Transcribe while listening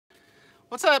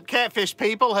What's up, catfish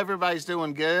people? Hope everybody's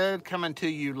doing good. Coming to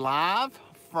you live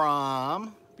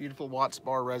from beautiful Watts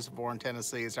Bar Reservoir in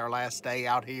Tennessee. It's our last day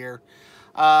out here.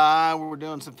 We're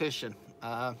doing some fishing.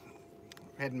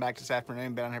 Heading back this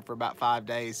afternoon. Been out here for about 5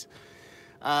 days.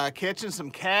 Catching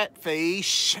some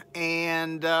catfish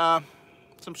and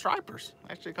some stripers.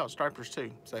 Actually caught stripers too.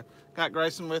 So got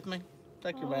Grayson with me.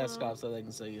 Take your mask off so they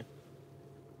can see you.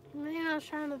 Man, I was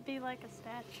trying to be like a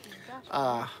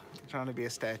statue. Trying to be a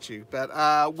statue.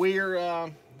 But we're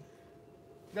got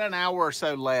an hour or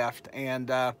so left, and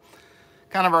kind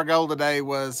of our goal today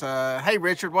was, hey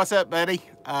Richard, what's up, buddy?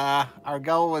 Our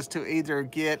goal was to either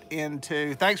get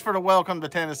into, thanks for the welcome to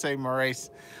Tennessee, Maurice,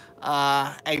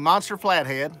 a monster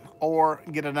flathead or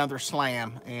get another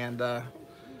slam. And a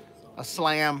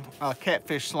slam, a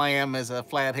catfish slam is a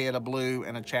flathead, a blue,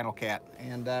 and a channel cat.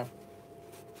 And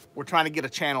we're trying to get a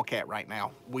channel cat right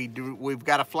now. We've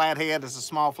got a flathead. It's a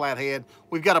small flathead.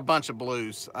 We've got a bunch of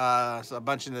blues, so a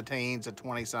bunch in the teens, a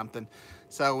 20-something.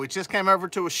 So we just came over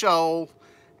to a shoal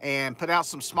and put out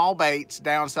some small baits,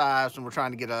 downsized, and we're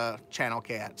trying to get a channel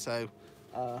cat. So,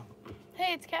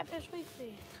 Hey, it's Catfish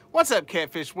Weekly. what's up,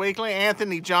 Catfish Weekly?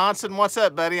 Anthony Johnson, what's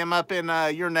up, buddy? I'm up in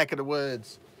your neck of the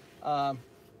woods.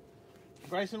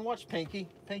 Grayson, watch Pinky.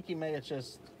 Pinky may have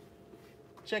just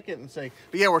check it and see.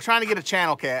 But yeah, we're trying to get a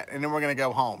channel cat, and then we're gonna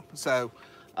go home. So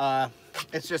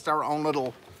it's just our own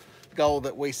little goal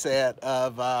that we set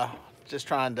of just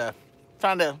trying to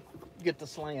get the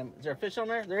slam. Is there a fish on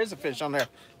there? There is a fish on there.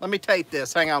 Let me tape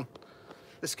this. Hang on.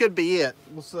 This could be it.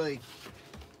 We'll see.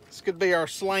 This could be our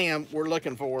slam we're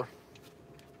looking for.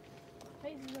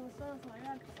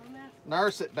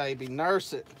 Nurse it, baby.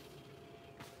 Nurse it.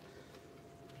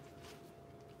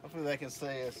 Hopefully they can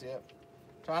see us. Yep.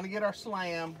 Trying to get our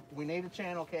slam. We need a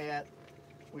channel cat.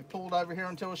 We pulled over here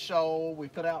into a shoal. We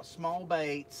put out small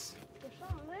baits. There's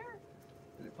something there.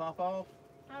 Did it pop off?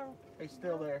 He's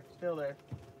still there. Still there.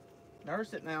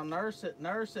 Nurse it now. Nurse it.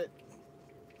 Nurse it.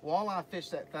 Walleye fish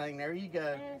that thing. There you go.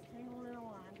 And it's tangled in a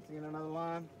line. Seeing another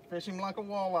line? Fish him like a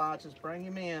walleye. Just bring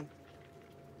him in.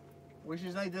 We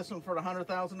just need this one for the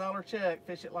 $100,000 check.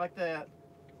 Fish it like that.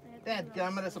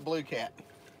 Dadgummit, it's a blue cat.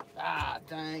 Ah,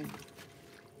 dang.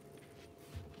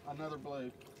 Another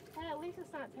blue. Hey, at least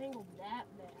it's not tangled that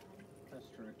bad. That's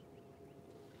true.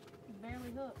 It's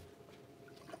barely hooked.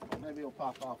 Maybe it'll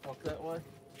pop off. Walk that way.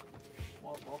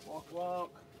 Walk, walk, walk,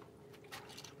 walk.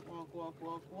 Walk, walk,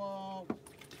 walk, walk.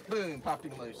 Boom, popped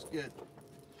him loose. Good.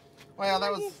 Well,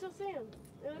 that was... You can still see him.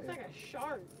 It looks like a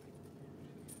shark.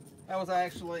 That was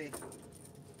actually...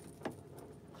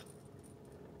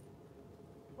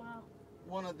 Wow.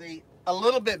 One of the... A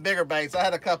little bit bigger baits. I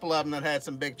had a couple of them that had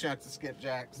some big chunks of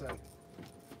skipjack, so...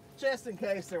 Just in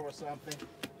case there was something.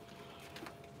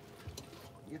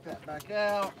 Get that back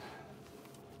out.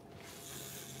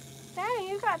 Dang,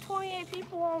 you got 28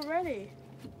 people already.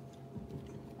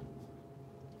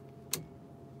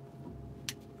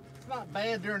 It's not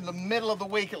bad during the middle of the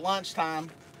week at lunchtime.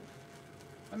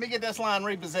 Let me get this line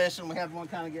repositioned. We had one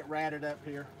kind of get ratted up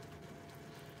here.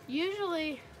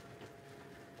 Usually,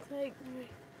 like...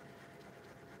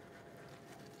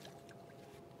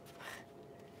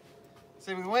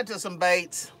 See, we went to some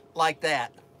baits like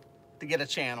that to get a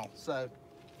channel. So,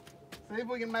 see if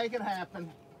we can make it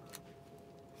happen.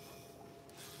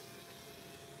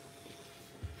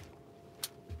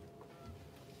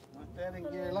 Put that in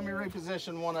gear. Let me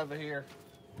reposition one over here.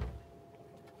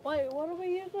 Wait, what are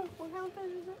we using? What kind of fish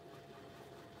is it?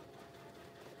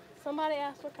 Somebody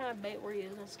asked what kind of bait we're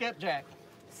using. Skipjack.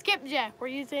 Skipjack. We're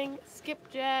using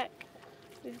skipjack.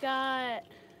 We've got...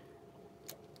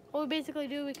 What we basically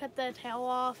do, we cut the tail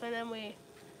off, and then we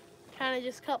kind of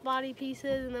just cut body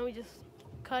pieces, and then we just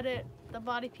cut it, the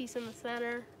body piece in the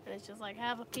center, and it's just like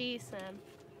half a piece, and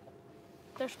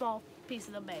they're small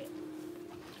pieces of bait.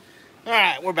 All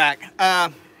right, we're back.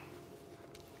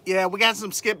 Yeah, we got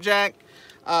some skipjack.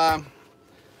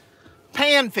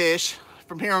 Panfish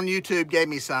from here on YouTube gave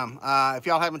me some. If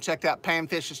y'all haven't checked out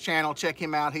Panfish's channel, check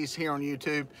him out. He's here on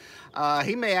YouTube.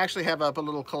 He may actually have up a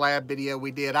little collab video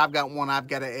we did. I've got one I've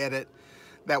got to edit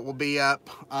that will be up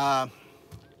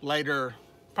later,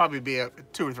 probably be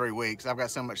 2 or 3 weeks. I've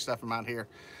got so much stuff from out here.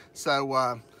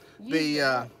 So he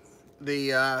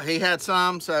had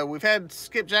some. So we've had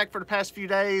skipjack for the past few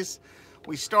days.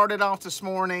 We started off this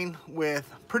morning with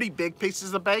pretty big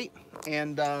pieces of bait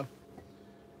and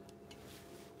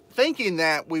thinking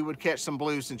that we would catch some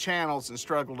blues and channels and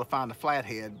struggle to find a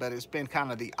flathead, but it's been kind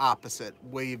of the opposite.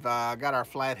 We've got our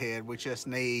flathead. We just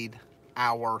need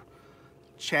our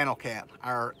channel cat,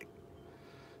 our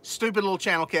stupid little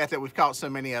channel cat that we've caught so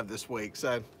many of this week.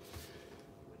 So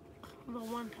The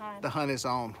one time. the hunt is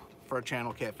on for a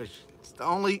channel catfish.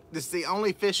 This is the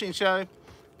only fishing show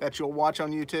that you'll watch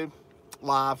on YouTube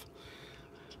live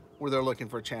where they're looking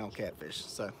for a channel catfish.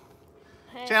 So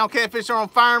channel catfish are on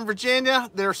fire in Virginia.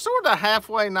 They're sort of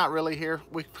halfway, not really here.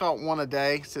 We've caught one a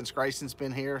day since Grayson's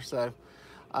been here. So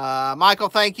Michael,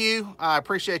 thank you. I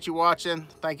appreciate you watching.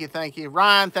 Thank you, thank you.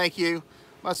 Ryan, thank you.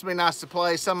 Must be nice to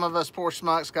play. Some of us poor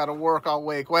schmucks got to work all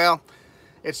week. Well,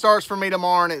 it starts for me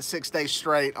tomorrow and it's 6 days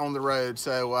straight on the road.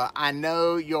 So I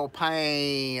know your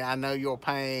pain. I know your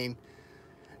pain.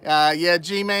 Yeah,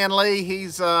 G-Man Lee,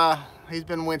 he's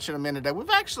been winching a minute a day. We've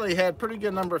actually had pretty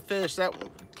good number of fish.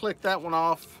 Click that one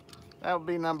off. That would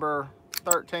be number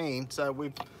 13. So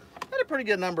we've had a pretty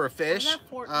good number of fish. Is that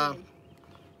 14?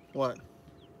 What?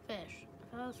 Fish.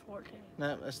 That was 14.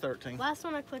 No, that's 13. Last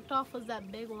one I clicked off was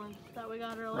that big one that we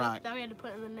got earlier. Right. That we had to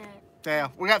put in the net. Yeah,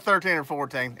 we got 13 or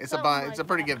 14. It's a bunch. It's a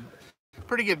pretty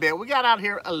good bit. We got out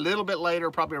here a little bit later,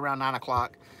 probably around 9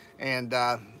 o'clock, and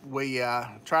we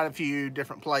tried a few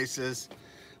different places.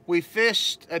 We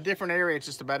fished a different area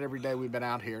just about every day we've been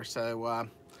out here, so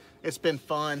it's been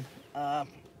fun.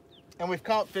 And we've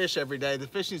caught fish every day. The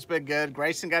fishing's been good.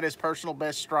 Grayson got his personal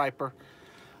best striper,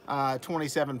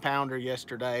 27-pounder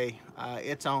yesterday.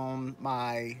 It's on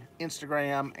my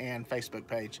Instagram and Facebook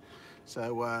page.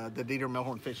 So the Dieter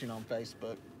Melhorn Fishing on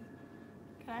Facebook.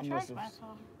 Can I charge my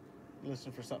phone?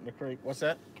 Listen for something to creak. What's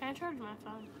that? Can I charge my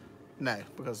phone? No,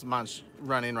 because mine's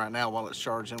running right now while it's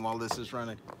charging, while this is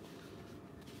running.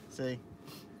 See?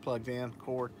 Plugged in,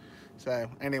 cord. So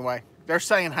anyway, they're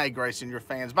saying, hey, Grayson, you're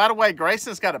fans. By the way,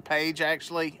 Grayson's got a page,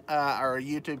 actually, or a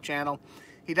YouTube channel.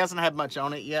 He doesn't have much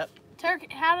on it yet.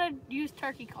 How to use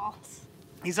turkey calls.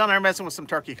 He's on there messing with some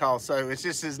turkey calls, so it's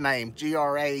just his name,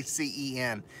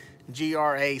 Gracen.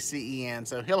 Gracen.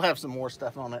 So he'll have some more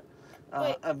stuff on it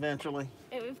eventually.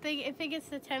 If it gets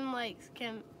to 10 likes,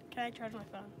 can I charge my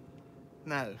phone?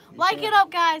 No. Like it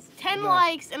up, guys. 10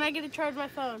 likes, and I get to charge my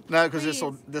phone. No, because this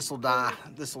will die.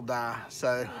 This will die.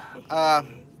 So,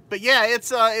 but yeah,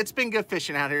 it's been good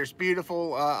fishing out here. It's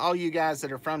beautiful. All you guys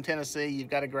that are from Tennessee, you've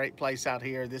got a great place out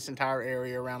here. This entire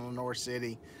area around Lenore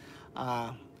City.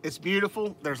 It's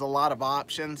beautiful. There's a lot of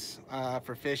options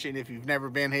for fishing if you've never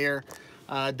been here.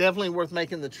 Definitely worth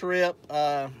making the trip.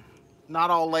 Not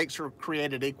all lakes are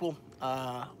created equal.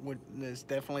 It's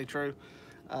definitely true.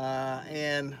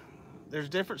 And there's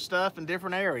different stuff in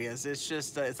different areas. It's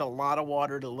just, it's a lot of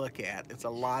water to look at. It's a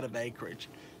lot of acreage.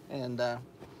 And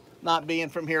not being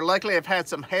from here, luckily I've had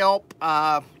some help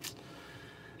that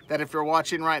if you're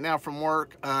watching right now from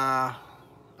work, I'm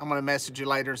going to message you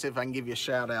later and see if I can give you a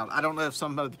shout out. I don't know if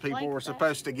some of the people were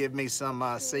supposed to give me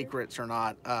some secrets or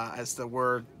not as to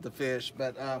where the fish,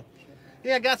 but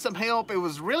yeah, I got some help. It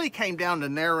really came down to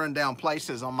narrowing down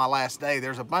places on my last day.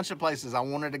 There's a bunch of places I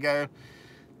wanted to go.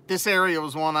 This area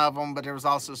was one of them, but there was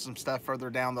also some stuff further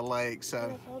down the lake.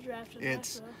 So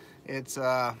it's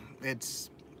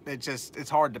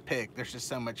hard to pick. There's just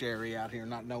so much area out here,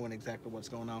 not knowing exactly what's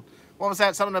going on. What was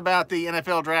that? Something about the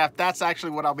NFL draft? That's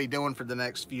actually what I'll be doing for the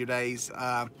next few days.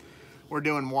 We're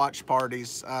doing watch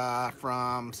parties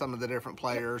from some of the different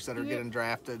players that are getting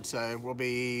drafted. So we'll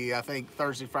be, I think,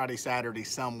 Thursday, Friday, Saturday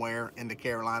somewhere in the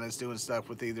Carolinas doing stuff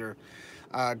with either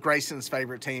Grayson's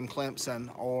favorite team, Clemson,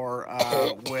 or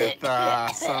with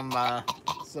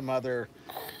some other.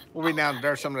 We'll be down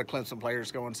there. Some of the Clemson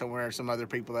players going somewhere. Some other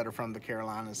people that are from the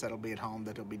Carolinas that'll be at home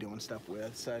that he'll be doing stuff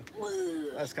with. So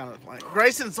that's kind of the plan.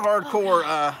 Grayson's a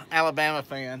hardcore Alabama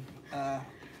fan.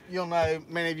 You'll know,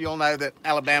 many of you will know that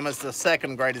Alabama's the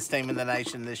second greatest team in the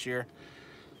nation this year.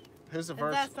 Who's the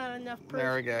first? That's not enough proof.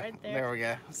 There we go. Right there. There we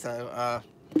go. So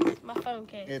my phone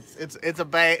case. It's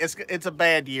a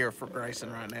bad year for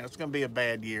Grayson right now. It's gonna be a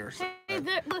bad year. So hey,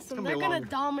 listen, they're gonna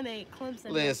dominate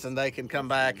Clemson. Listen, they can come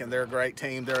back and they're a great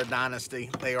team. They're a dynasty.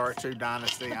 They are a true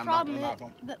dynasty.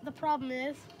 The problem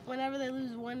is, whenever they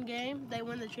lose one game, they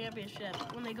win the championship.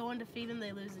 When they go undefeated,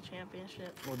 they lose the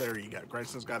championship. Well, there you go.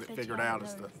 Grayson's got it figured out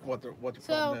as to what the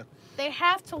problem is. They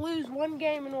have to lose one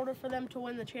game in order for them to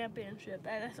win the championship.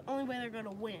 And that's the only way they're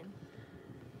gonna win.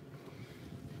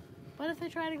 What if they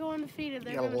try to go undefeated?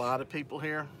 You got a lot of people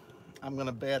here. I'm going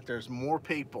to bet there's more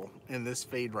people in this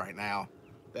feed right now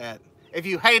that if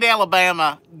you hate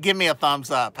Alabama, give me a thumbs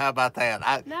up. How about that?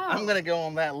 I'm going to go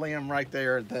on that limb right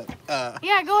there.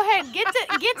 Yeah, go ahead. Get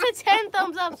to 10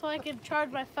 thumbs up so I can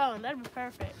charge my phone. That'd be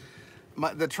perfect.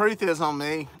 The truth is on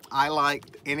me, I like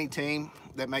any team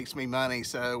that makes me money.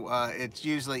 So it's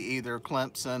usually either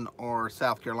Clemson or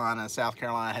South Carolina. South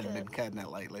Carolina hadn't been cutting it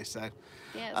lately. So.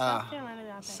 Yeah, South Carolina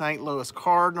got that. St. Louis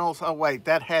Cardinals. Oh wait,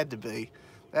 that had to be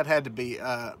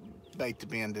Bait to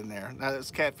Bend in there. Now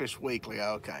it's Catfish Weekly.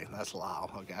 Okay, that's Lyle.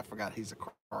 Okay, I forgot he's a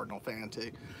Cardinal fan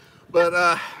too.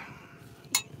 But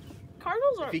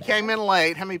Cardinals aren't if you bad. came in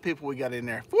late, how many people we got in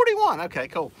there? 41. Okay,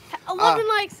 cool. 11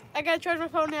 likes. I gotta charge my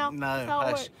phone now. No, That's how it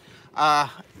hush.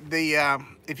 works.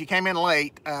 If you came in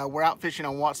late, we're out fishing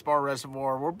on Watts Bar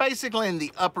Reservoir. We're basically in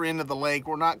the upper end of the lake.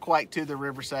 We're not quite to the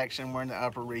river section. We're in the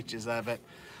upper reaches of it.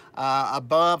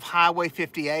 Above Highway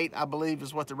 58, I believe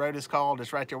is what the road is called.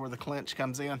 It's right there where the clinch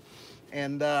comes in.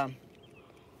 And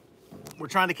we're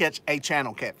trying to catch a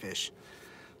channel catfish.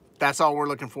 That's all we're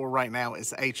looking for right now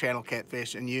is a channel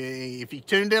catfish. And if you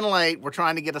tuned in late, we're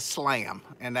trying to get a slam.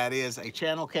 And that is a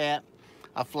channel cat,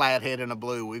 a flathead, and a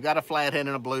blue. We've got a flathead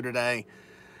and a blue today,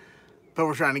 but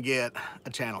we're trying to get a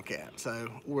channel cat. So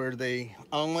we're the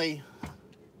only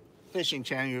fishing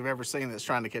channel you've ever seen that's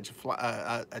trying to catch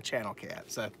a channel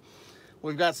cat. So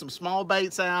we've got some small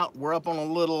baits out. We're up on a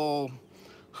little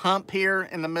hump here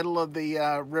in the middle of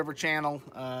the river channel.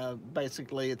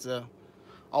 Basically, it's a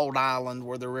old island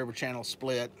where the river channel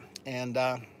split, and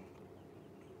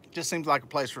just seems like a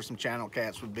place where some channel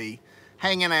cats would be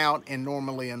hanging out and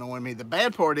normally annoy me. The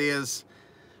bad part is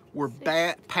we're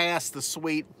past the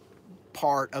sweet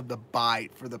part of the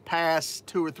bite. For the past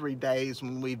 2 or 3 days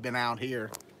when we've been out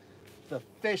here, the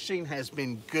fishing has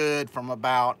been good from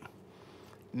about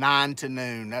 9 to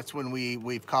noon. That's when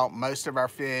we've caught most of our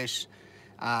fish.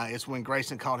 It's when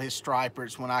Grayson caught his striper.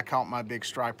 It's when I caught my big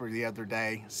striper the other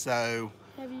day. So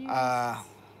Have you used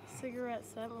Cigarette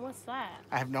 7? What's that?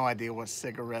 I have no idea what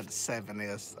Cigarette 7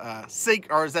 is.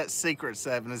 Or is that Secret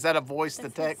 7? Is that a voice to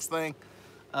text thing?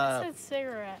 It said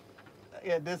cigarette.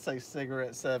 Yeah, it did say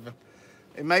Cigarette 7.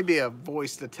 It may be a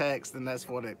voice to text, and that's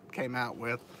what it came out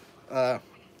with.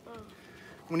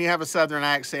 When you have a southern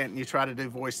accent and you try to do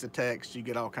voice to text, you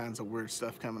get all kinds of weird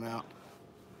stuff coming out.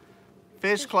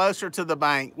 Fish closer to the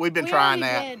bank. We've been trying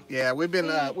that. Yeah,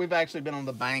 we've actually been on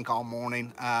the bank all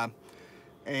morning.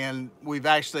 And we've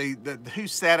actually, the two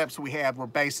setups we have were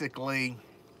basically,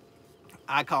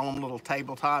 I call them little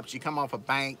tabletops. You come off a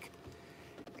bank,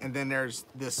 and then there's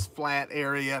this flat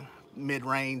area,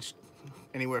 mid-range,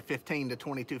 anywhere 15 to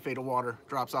 22 feet of water,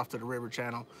 drops off to the river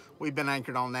channel. We've been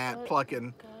anchored on that,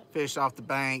 plucking fish off the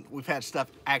bank. We've had stuff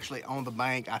actually on the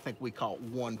bank. I think we caught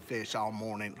 1 fish all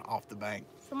morning off the bank.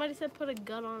 Somebody said put a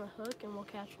gut on a hook and we'll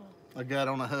catch one. A gut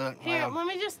on a hook. Here, let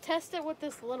me just test it with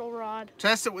this little rod.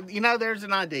 Test it with, there's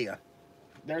an idea.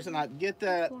 Get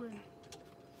that.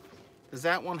 Does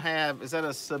that one have, is that a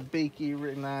sabiki?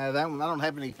 No, that one, I don't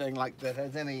have anything like that.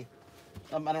 Has any,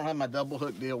 I don't have my double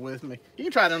hook deal with me. You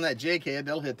can try it on that jig head,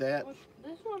 they'll hit that.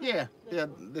 This one? Yeah,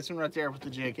 this one right there with the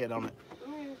jig head on it.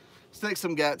 Stick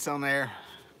some guts on there.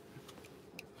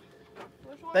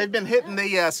 They've been hitting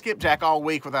the skipjack all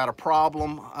week without a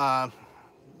problem.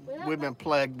 We've been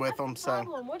plagued with them.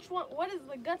 So. Which one? What does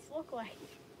the guts look like?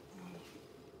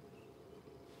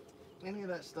 Any of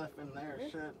that stuff in there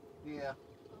should, yeah.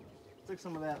 Stick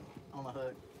some of that on the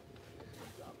hook.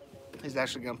 He's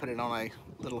actually going to put it on a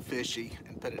little fishy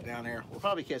and put it down there. We'll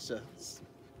probably catch a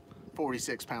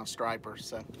 46-pound striper,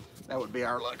 so that would be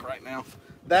our luck right now.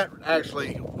 That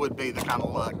actually would be the kind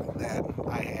of luck that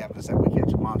I have, is that we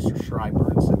catch a monster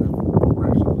striper instead of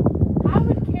I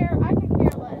could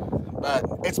care less. But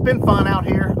it's been fun out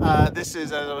here. This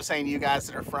is, as I was saying to you guys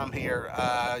that are from here,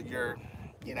 I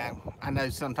know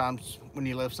sometimes when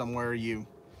you live somewhere you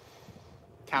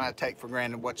kind of take for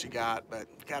granted what you got, but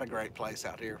got a great place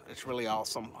out here. It's really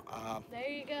awesome. There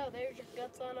you go. There's your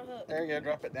guts on a hook. There you go.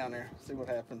 Drop it down there. See what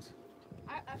happens.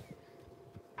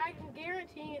 I can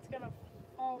guarantee it's gonna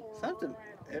fall. Something.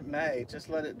 Right It may. Just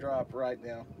let it drop right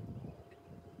now.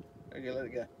 There you go. Let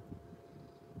it go.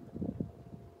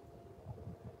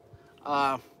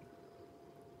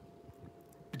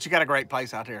 But you got a great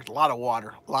place out here. A lot of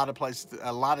water, a lot of places,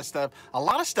 a lot of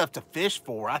stuff to fish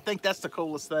for. I think that's the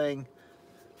coolest thing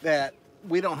that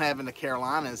we don't have in the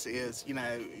Carolinas is, you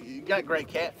got great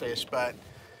catfish, but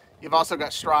you've also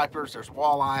got stripers. There's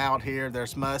walleye out here.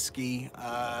 There's muskie.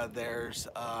 There's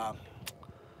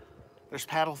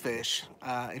paddlefish.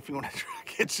 If you want to try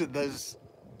to get to those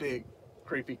big,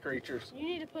 creepy creatures. You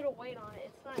need to put a weight on it.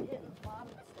 It's not hitting the bottom.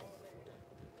 It's staying there.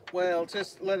 Well,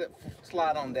 just let it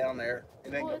slide on down there.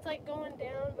 It's like going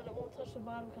down, but it won't touch the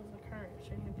bottom because of the current.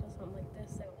 So you need to put something like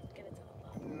this so it'll get it to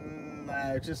the bottom.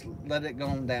 No, just let it go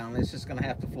on down. It's just going to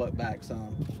have to float back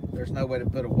some. There's no way to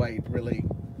put a weight really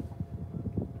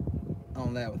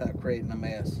on that without creating a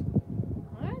mess.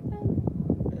 Alright then.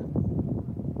 Yeah.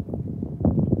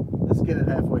 Let's get it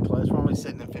halfway close. We're only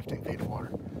sitting in 15 feet of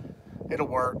water. It'll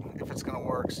work if it's going to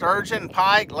work. Sturgeon,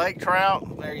 pike, lake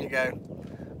trout. There you go.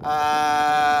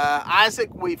 Isaac,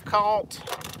 we've caught,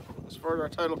 as far as our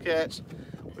total catch,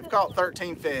 we've caught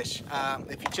 13 fish.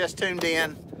 If you just tuned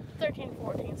in, 13,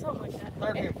 14, something like that.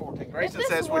 13, 14. If Grayson this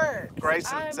says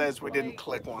works, we didn't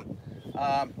click one.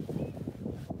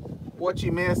 What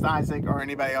you missed, Isaac, or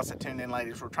anybody else that tuned in late,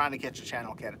 is we're trying to catch a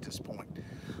channel cat at this point.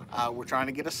 We're trying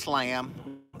to get a slam,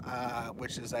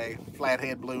 which is a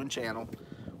flathead blue and channel.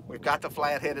 We've got the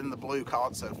flathead and the blue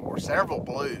caught so far. Several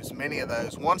blues, many of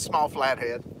those. One small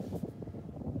flathead.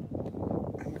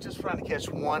 And we're just trying to catch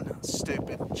one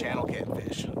stupid channel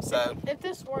catfish. So if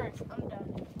this works, I'm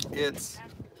done. It's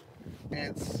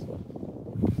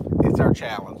our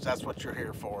challenge. That's what you're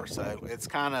here for. So it's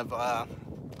kind of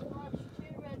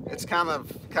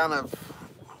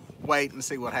wait and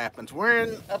see what happens.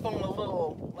 We're up on a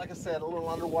little, like I said, a little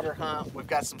underwater hunt. We've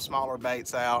got some smaller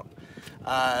baits out.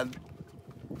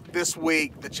 This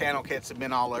week, the channel cats have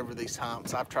been all over these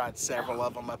humps. I've tried several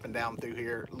of them up and down through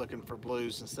here looking for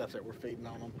blues and stuff that we're feeding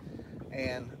on them.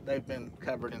 And they've been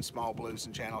covered in small blues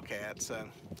and channel cats. So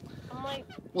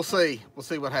we'll see. We'll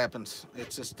see what happens.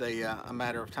 It's just a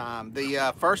matter of time.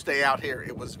 The first day out here,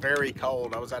 it was very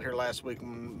cold. I was out here last week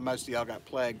and most of y'all got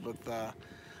plagued with a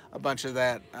bunch of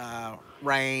that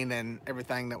rain and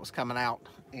everything that was coming out.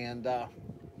 And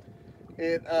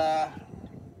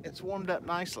it's warmed up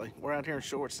nicely. We're out here in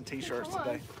shorts and t-shirts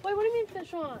today. Wait, what do you mean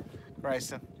fish on?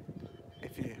 Grayson,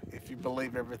 if you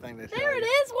believe everything that there it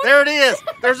is. There it is.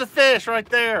 There's a fish right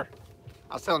there.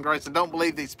 I was telling Grayson, don't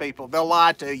believe these people. They'll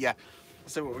lie to you.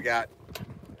 Let's see what we got.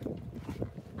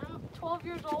 I'm 12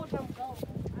 years old and I'm gullible.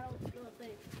 I don't know what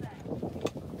they expect.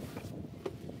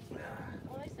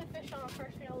 When they said fish on, the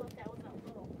first thing I looked at was that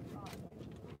little rod.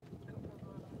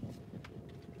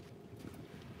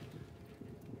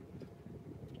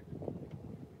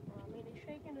 He's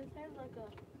shaking his head like a...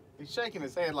 He's shaking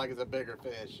his head like it's a bigger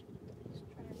fish.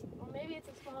 Or maybe it's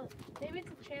a small... Maybe it's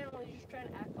a channel and he's just trying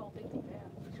to act all big and bad.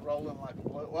 It's rolling like a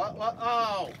blue... What?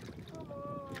 Oh! Come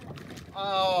on.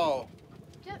 Oh!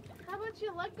 Just, how about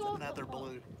you let go of Another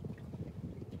blue.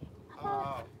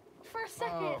 For a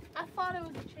second, I thought it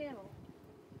was a channel.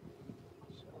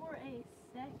 For a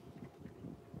second.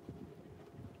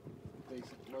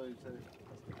 Decent blue, too.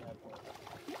 That's the bad part.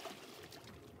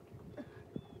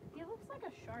 He looks like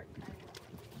a shark, kind of.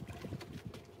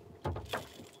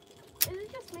 Is it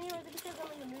just me, or is it because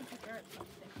I'm in the mood to dirt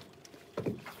something?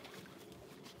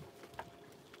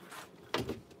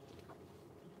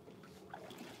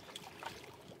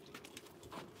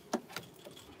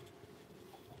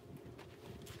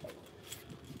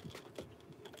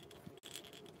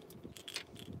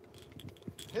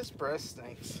 His breath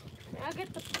stinks. I'll get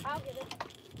it. I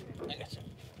got you.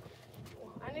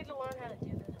 I need to learn how to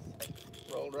do this.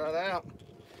 Rolled right out.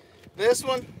 This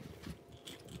one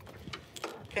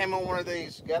came on one of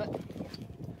these. Got it?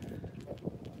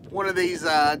 One of these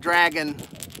dragon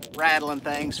rattling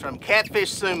things from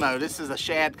Catfish Sumo. This is a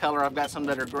shad color. I've got some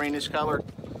that are greenish colored.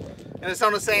 And it's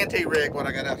on a Santee rig, what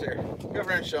I got out there. Go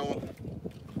over and show them.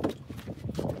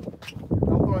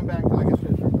 Don't throw him back till I get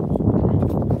picture.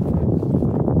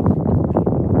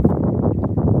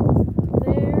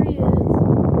 There he is.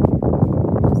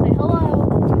 Say hello.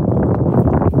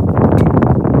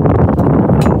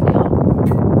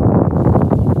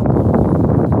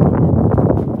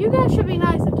 You guys should be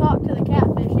nice and talk to the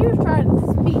catfish. He was trying to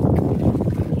speak.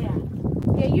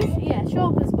 Yeah, show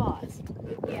him his boss.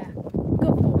 Yeah,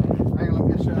 good boy. Hey, let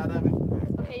me get a shot of it.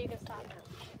 Okay, you can stop now.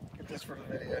 Get this for the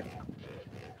video.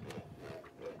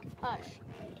 Hush.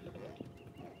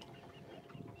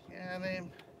 Got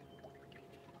him.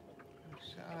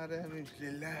 Shot of him.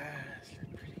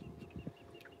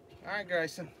 Alright,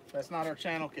 Grayson. That's not our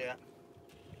channel cat.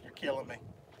 You're killing me.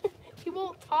 He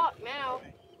won't talk now.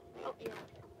 Oh, yeah.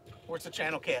 Where's the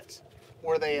channel cats?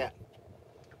 Where are they at?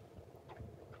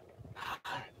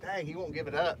 Dang, he won't give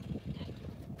it up.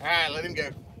 Alright, let him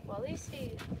go. Well, at least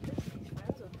he's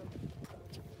friends with them.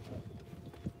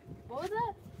 What was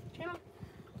that? Channel?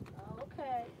 Oh,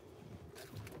 okay.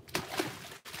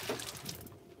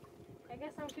 I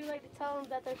guess I'm too late to tell him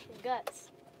that there's some guts.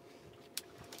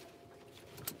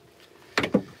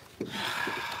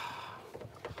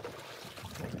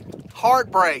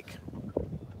 Heartbreak.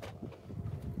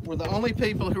 We're the only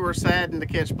people who are saddened to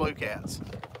catch blue cats.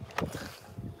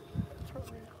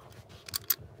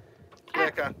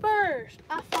 At first,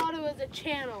 I thought it was a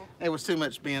channel. It was too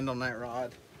much bend on that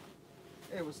rod.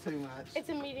 It was too much. It's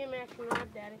a medium action rod,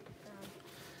 Daddy.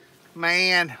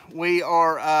 Man, we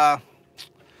are,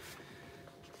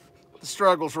 the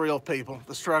struggle's real, people.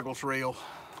 The struggle's real.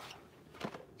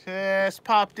 Just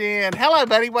popped in. Hello,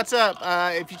 buddy. What's up?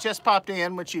 If you just popped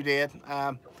in, which you did,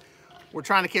 we're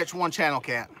trying to catch one channel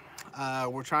cat.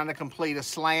 We're trying to complete a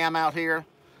slam out here.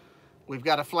 We've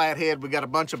got a flathead. We've got a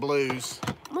bunch of blues.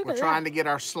 I'm We're trying to get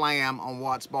our slam on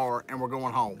Watts Bar, and we're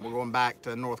going home. We're going back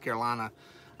to North Carolina.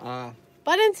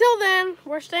 But until then,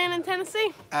 we're staying in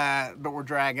Tennessee. But we're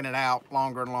dragging it out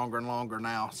longer and longer and longer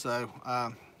now. So,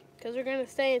 because we're going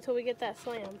to stay until we get that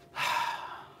slam.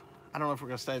 I don't know if we're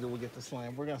going to stay until we get the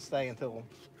slam. We're going to stay until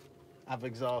I've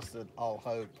exhausted all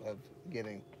hope of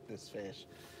getting this fish.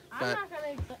 But I'm not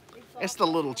going to exhaust. It's the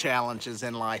little challenges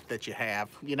in life that you have.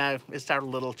 You know, it's our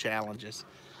little challenges.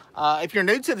 If you're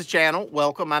new to the channel,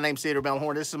 welcome. My name's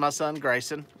Melhorn. This is my son,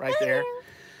 Grayson, right there.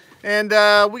 And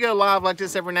we go live like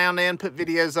this every now and then, put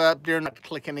videos up during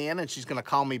clicking in, and she's going to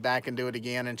call me back and do it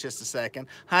again in just a second.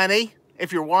 Honey,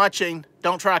 if you're watching,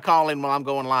 don't try calling while I'm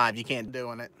going live. You can't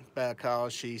do it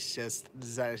because she's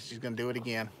going to do it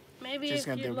again. Maybe if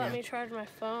you let me charge my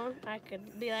phone, I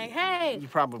could be like, hey, you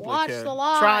probably watch could. the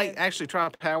live. Try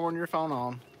powering your phone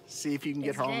on. See if you can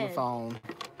get her on the phone.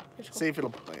 See if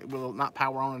will not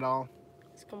power on at all.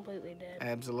 It's completely dead.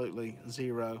 Absolutely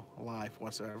zero life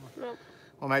whatsoever. Nope.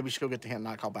 Well, maybe she'll get to him,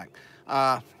 not call back.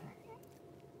 Thought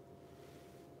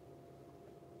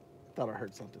I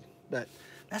heard something. But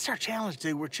that's our challenge,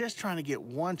 dude. We're just trying to get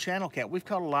one channel cat. We've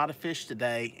caught a lot of fish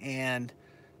today, and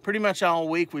pretty much all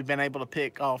week we've been able to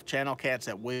pick off channel cats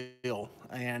at will.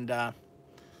 And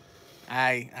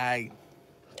I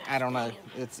don't know.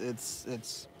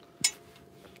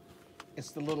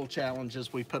 It's the little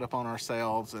challenges we put up on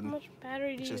ourselves. And how much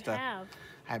battery do you have?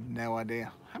 I have no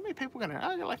idea. How many people got in?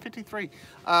 I got like 53.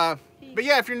 But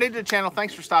yeah, if you're new to the channel,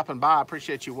 thanks for stopping by. I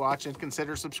appreciate you watching.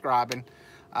 Consider subscribing.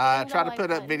 Try to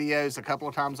put up videos a couple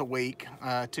of times a week,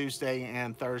 Tuesday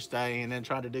and Thursday, and then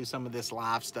try to do some of this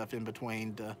live stuff in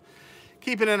between to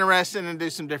keep it interesting and do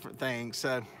some different things.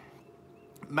 So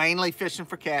mainly fishing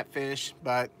for catfish,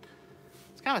 but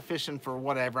it's kind of fishing for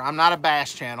whatever. I'm not a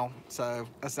bass channel, so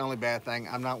that's the only bad thing.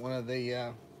 I'm not one of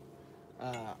the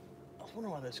I wonder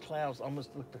why those clouds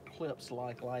almost look the clips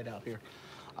like light out here.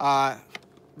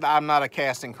 I'm not a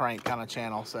cast and crank kind of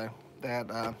channel, so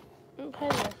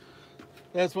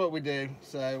that's what we do.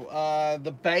 So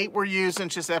the bait we're using,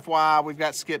 just FYI, we've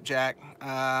got skipjack.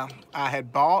 I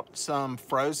had bought some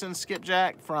frozen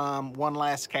skipjack from One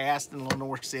Last Cast in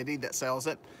Lenore City that sells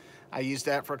it. I used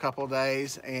that for a couple of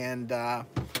days, and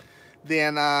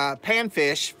then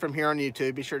Panfish from here on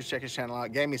YouTube, be sure to check his channel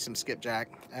out, gave me some skipjack.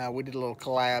 We did a little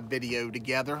collab video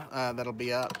together that'll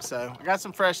be up. So I got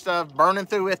some fresh stuff, burning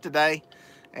through it today,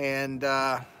 and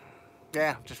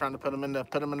yeah, just trying to put him in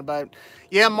the boat.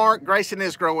 Yeah, Mark, Grayson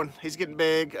is growing. He's getting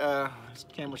big. His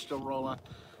camera's still rolling,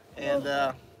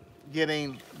 and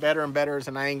getting better and better as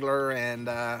an angler and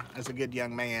as a good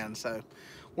young man. So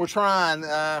we're trying.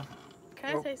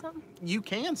 Can I say something? You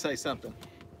can say something.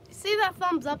 See that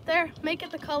thumbs up there? Make it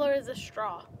the color as a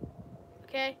straw.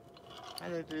 Okay? How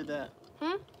do they do that?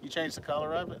 You change the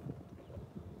color of it?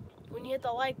 When you hit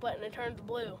the like button, it turns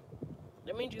blue.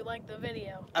 That means you like the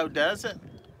video. Oh, does it?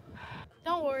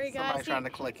 Don't worry, guys. Somebody's trying to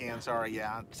click in. Sorry,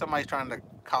 yeah. Somebody's trying to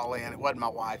call in. It wasn't my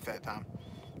wife that time.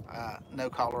 No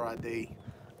caller ID.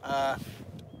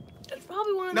 It's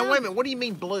probably one of No, those. wait a minute. What do you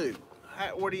mean blue?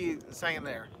 What are you saying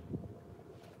there?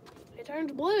 It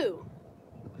turns blue.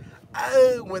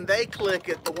 Oh, when they click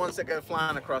it, the ones that go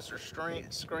flying across their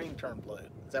screen turn blue.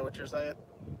 Is that what you're saying?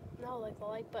 No, like the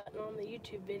like button on the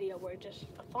YouTube video where just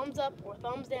a thumbs up or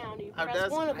thumbs down. You Oh,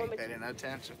 press one of them. I pay no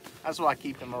attention. That's why I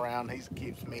keep him around. He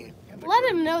keeps me.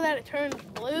 Let him know that it turns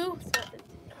blue. So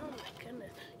oh my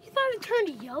goodness. You thought it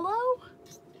turned yellow?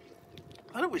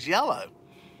 I thought it was yellow.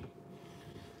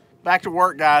 Back to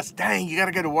work, guys. Dang, you got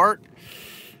to go to work?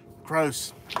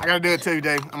 Gross. I got to do it too,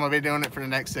 dude. I'm going to be doing it for the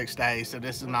next 6 days. So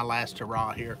this is my last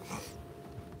hurrah here.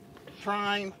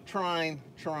 Trying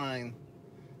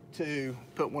to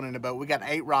put one in the boat. We got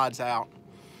 8 rods out.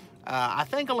 I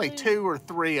think only 2 or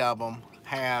 3 of them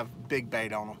have big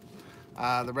bait on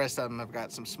them. The rest of them have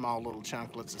got some small little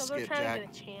chunklets of skipjack. Trying to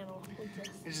get a channel.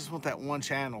 I just want that one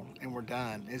channel and we're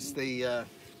done. It's the,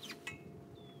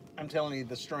 I'm telling you,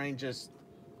 the strangest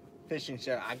fishing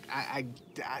show.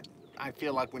 I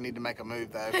feel like we need to make a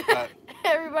move though. But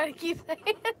everybody keeps saying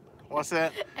it. What's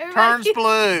that? Everybody turns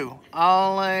blue.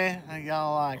 Only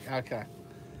y'all like. Okay.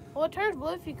 Well, it turns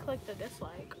blue if you click the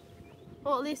dislike.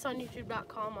 Well, at least on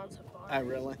YouTube.com on Safari. Oh,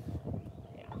 really?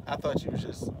 Yeah. I thought you was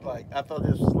just like, I thought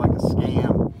this was like a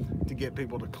scam to get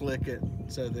people to click it.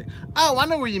 So they. Oh, I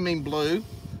know where you mean blue.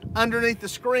 Underneath the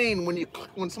screen,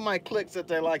 when somebody clicks that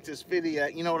they like this video,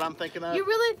 you know what I'm thinking of? You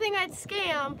really think I'd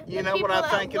scam? You know what I'm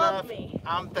thinking of? Me.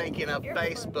 I'm thinking of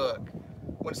Facebook.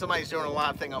 When somebody's doing a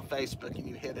live thing on Facebook and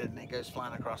you hit it and it goes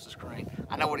flying across the screen.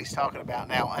 I know what he's talking about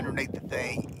now. Underneath the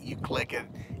thing, you click it,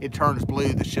 it turns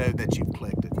blue to show that you've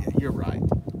clicked it. Yeah, you're right.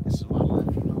 This is why I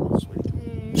love you, my little sweet.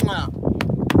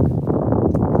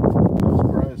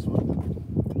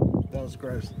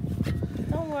 gross.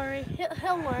 Don't worry,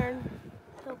 he'll learn.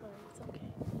 He'll learn. It's okay.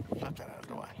 Put that out of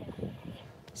the way.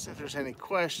 See if there's any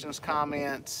questions,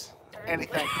 comments,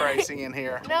 anything crazy in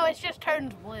here. No, it's just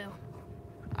turns blue.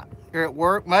 You're at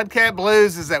work. Mudcat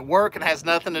Blues is at work and has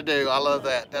nothing to do. I love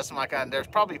that. That's my kind. There's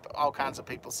probably all kinds of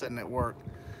people sitting at work.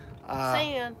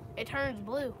 Saying it turns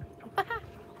blue.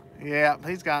 Yeah,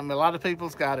 he's got me. A lot of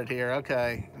people's got it here.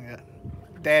 Okay. Yeah.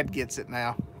 Dad gets it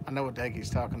now. I know what the heck he's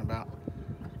talking about.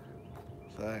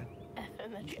 So,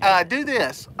 do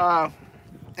this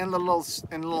in the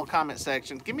little comment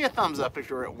section. Give me a thumbs up if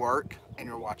you're at work and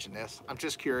you're watching this. I'm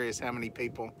just curious how many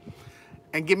people.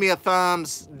 And give me a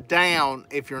thumbs down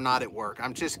if you're not at work.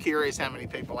 I'm just curious how many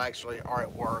people actually are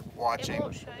at work watching. It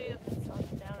won't show you if it's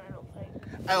thumbs down, I don't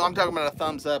think. Oh, I'm talking about a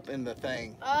thumbs up in the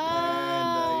thing.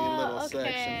 Oh, in the little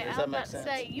okay. section. Does I that was make about to sense?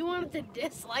 say, you wanted to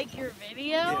dislike your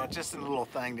video? Yeah, just a little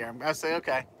thing there. I say,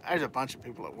 okay, there's a bunch of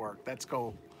people at work. That's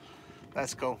cool.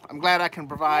 That's cool. I'm glad I can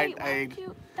provide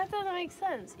That doesn't make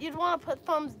sense. You'd want to put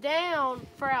thumbs down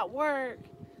for at work,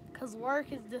 because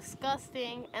work is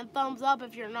disgusting, and thumbs up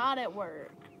if you're not at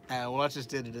work. Well, I just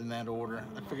did it in that order.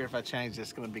 I figure if I change this,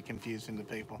 it's going to be confusing to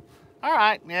people. All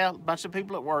right, yeah, a bunch of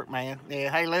people at work, man.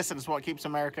 Yeah, hey, listen, it's what keeps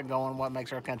America going, what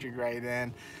makes our country great.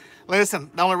 And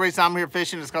listen, the only reason I'm here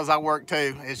fishing is because I work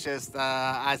too. It's just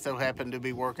I so happen to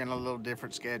be working a little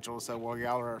different schedule. So while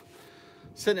y'all are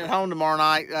sitting at home tomorrow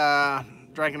night,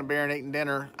 drinking a beer and eating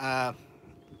dinner,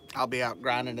 I'll be out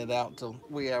grinding it out until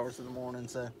wee hours in the morning.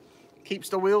 So keeps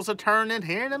the wheels a turning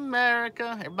here in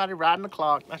America. Everybody riding the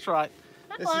clock. That's right.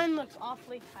 That line looks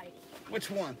awfully tight. Which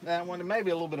one? That one. And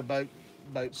maybe a little bit of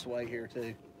boat sway here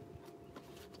too.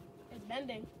 It's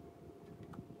bending.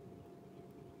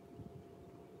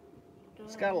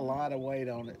 It's got a lot of weight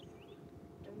on it.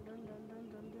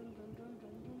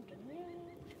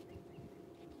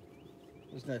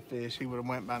 There's no fish. He would have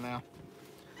went by now.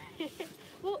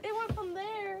 Well, it went from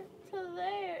there to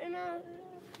there, and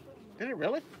Did it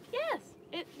really? yes.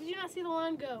 Did you not see the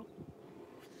line go?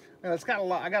 No, it's got a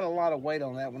lot. I got a lot of weight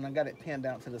on that one. I got it pinned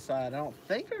out to the side. I don't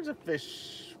think there's a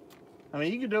fish. I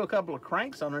mean, you could do a couple of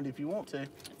cranks on it if you want to. If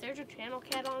there's a channel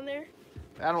cat on there.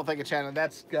 I don't think a channel.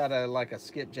 That's got like a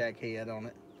skipjack head on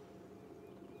it.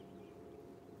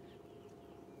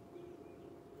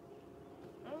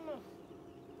 I don't know.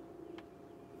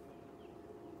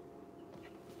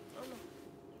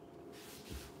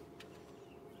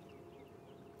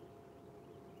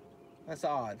 That's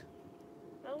odd.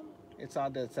 No. It's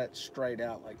odd that it's that straight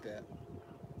out like that.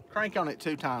 Crank on it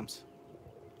 2 times.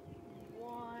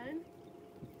 1,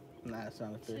 Nah, it's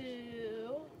not a fish.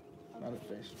 2. Not a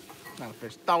fish. Not a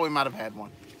fish. Thought we might have had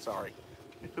one. Sorry.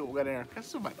 People got in there. That's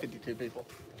still about 52 people.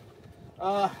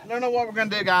 I don't know what we're gonna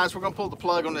do, guys. We're gonna pull the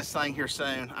plug on this thing here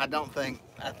soon. I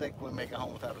think we'll make it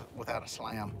home without a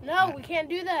slam. No, we can't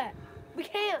do that. We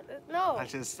can't. No. I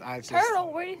just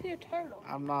Turtle. Where do you see a turtle?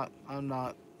 I'm not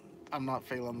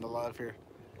feeling the love here.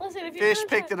 Listen, if Fish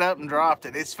picked it up and dropped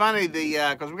it. It's funny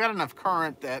because we got enough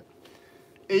current that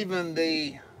even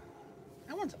that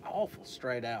one's awful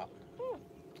straight out.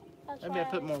 Maybe I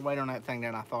put more weight on that thing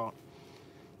than I thought.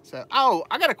 So,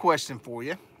 I got a question for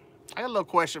you. I got a little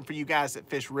question for you guys that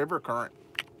fish river current.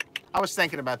 I was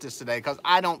thinking about this today because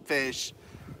I don't fish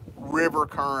river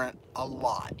current a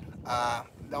lot.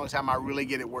 The only time I really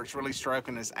get it where it's really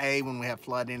stroking is A, when we have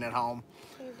flooding at home,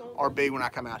 or B, when I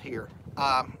come out here.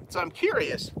 So I'm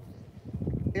curious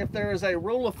if there is a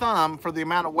rule of thumb for the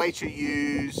amount of weight you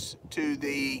use to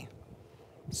the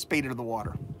speed of the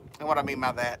water. And what I mean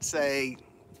by that, say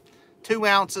 2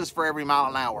 ounces for every mile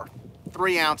an hour,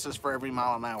 3 ounces for every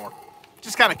mile an hour.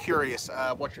 Just kind of curious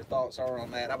what your thoughts are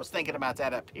on that. I was thinking about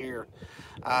that up here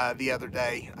the other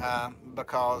day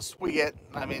because we get,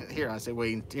 here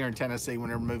in Tennessee, when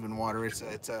they're moving water, it's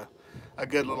a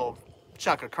good little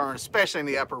chunk of current, especially in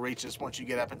the upper reaches once you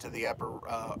get up into the upper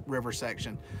river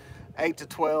section. 8 to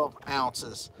 12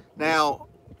 ounces. Now,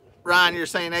 Ryan, you're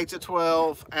saying 8 to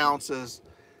 12 ounces.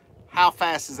 How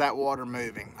fast is that water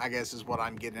moving, I guess is what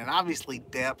I'm getting. And obviously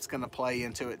depth's gonna play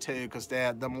into it too, because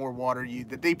the more water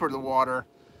the deeper the water,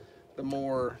 the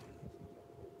more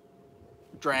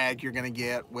drag you're gonna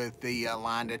get with the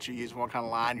line that you're using. What kind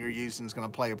of line you're using is gonna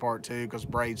play a part too, because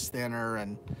braid's thinner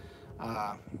and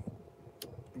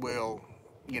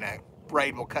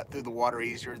braid will cut through the water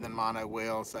easier than mono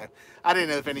will. So I didn't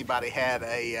know if anybody had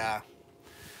a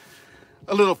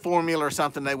little formula or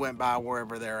something they went by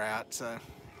wherever they're at. So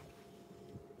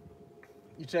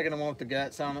you checking the one with the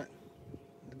guts on it?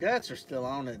 The guts are still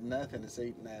on it. Nothing is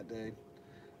eating that, dude.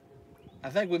 I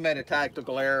think we made a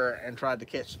tactical error and tried to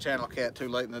catch the channel cat too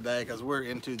late in the day because we're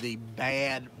into the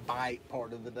bad bite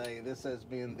part of the day. This has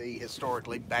been the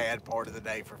historically bad part of the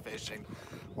day for fishing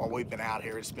while we've been out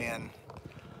here. It's been,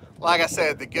 like I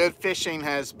said, the good fishing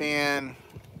has been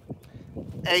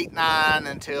 8, 9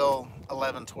 until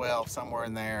 11, 12, somewhere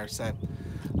in there. So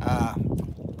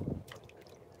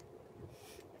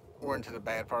we're into the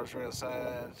bad parts. Real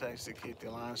side. It takes to keep the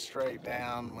line straight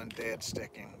down when dead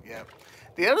sticking. Yep.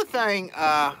 The other thing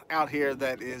out here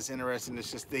that is interesting is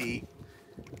just you're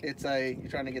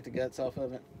trying to get the guts off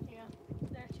of it? Yeah,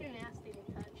 they're too nasty to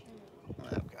touch.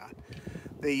 Oh God.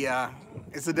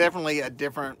 It's definitely a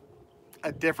different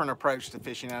approach to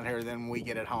fishing out here than we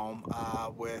get at home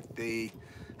with the,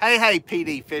 hey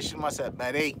PD fishing, what's up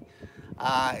buddy?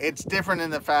 It's different in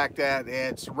the fact that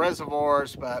it's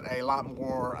reservoirs, but a lot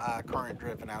more current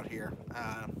driven out here.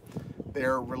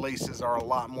 Their releases are a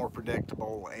lot more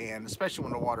predictable, and especially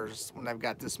when they've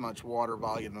got this much water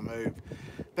volume to move,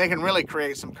 they can really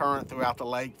create some current throughout the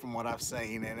lake from what I've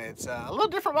seen, and it's a little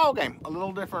different ball game, a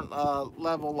little different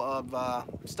level of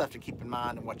stuff to keep in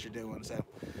mind and what you're doing. So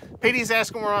PD's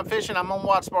asking where I'm fishing. I'm on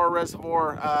Watts Bar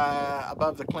Reservoir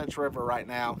above the Clinch River right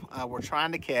now. We're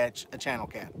trying to catch a channel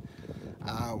cat.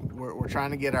 We're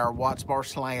trying to get our Watts Bar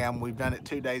Slam. We've done it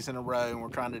 2 days in a row, and we're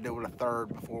trying to do it a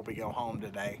third before we go home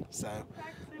today. So,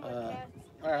 all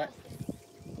right.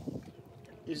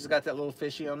 You just got that little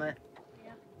fishy on there?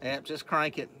 Yeah. Yep, just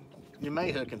crank it. You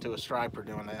may hook into a striper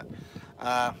doing that.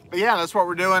 But yeah, that's what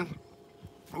we're doing.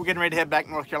 We're getting ready to head back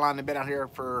to North Carolina. Been out here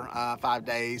for 5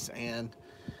 days, and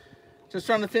just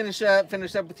trying to finish up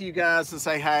with you guys and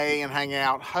say hey and hang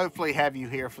out. Hopefully have you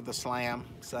here for the slam.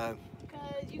 So.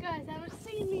 You guys haven't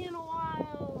seen me in a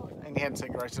while. And you hadn't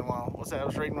seen Grace in a while. What's that? I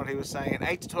was reading what he was saying.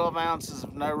 8 to 12 ounces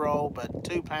of no roll, but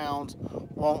 2 pounds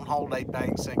won't hold a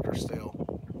bank sinker still.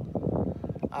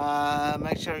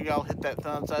 Make sure y'all hit that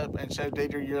thumbs up and show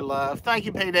Dieter your love. Thank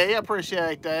you, PD. I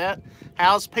appreciate that.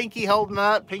 How's Pinky holding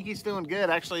up? Pinky's doing good.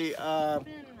 Actually, trying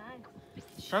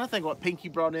to think what Pinky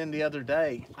brought in the other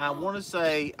day. I want to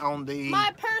say on the...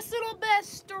 My personal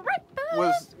best striper.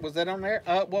 Was that on there?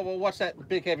 What's that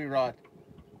big heavy rod?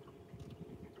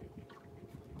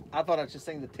 I thought I just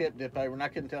seen the tip dip over, and I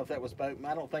couldn't tell if that was boat.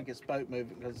 I don't think it's boat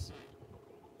moving because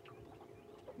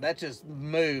that just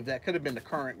moved. That could have been the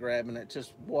current grabbing it.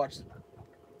 Just watch.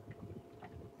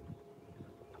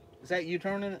 Is that you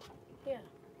turning it? Yeah.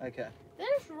 Okay.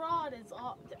 This rod is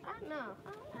off. I don't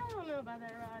know about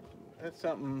that rod. That's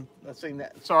something. I've seen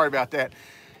that. Sorry about that.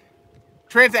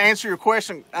 Trent, to answer your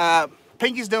question,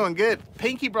 Pinky's doing good.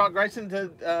 Pinky brought Grayson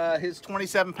to his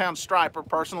 27-pound striper,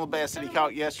 personal best that he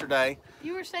caught yesterday.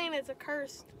 You were saying it's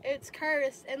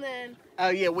cursed, and then... Oh,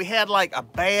 yeah, we had like a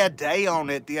bad day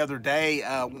on it the other day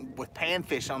with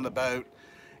panfish on the boat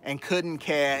and couldn't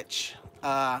catch.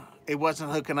 It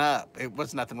wasn't hooking up. It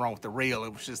was nothing wrong with the reel.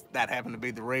 It was just that happened to be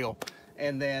the reel.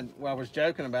 And then, well, I was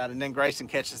joking about it, and then Grayson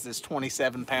catches this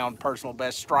 27-pound personal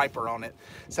best striper on it.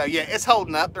 So, yeah, it's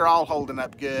holding up. They're all holding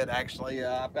up good, actually.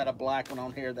 I've got a black one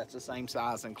on here that's the same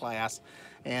size and class.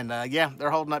 And, yeah, they're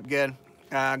holding up good.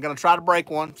 I'm going to try to break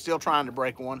one. Still trying to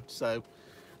break one. So,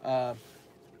 hey,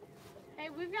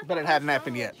 we've got but it hadn't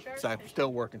happened yet. So,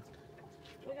 still working.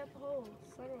 We got the whole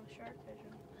summer of shark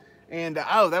fishing. And,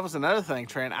 oh, that was another thing,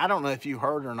 Trent. I don't know if you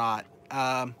heard or not.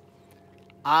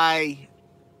 I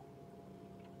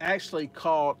actually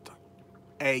caught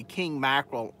a king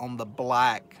mackerel on the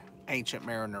black Ancient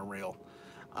Mariner reel.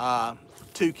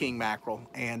 2 king mackerel.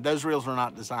 And those reels are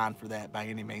not designed for that by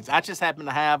any means. I just happened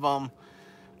to have them.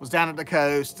 Was down at the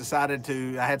coast,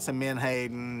 I had some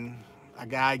menhaden. A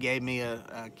guy gave me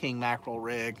a king mackerel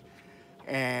rig,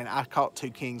 and I caught 2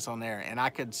 kings on there, and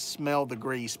I could smell the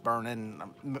grease burning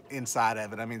inside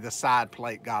of it. I mean, the side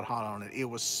plate got hot on it. It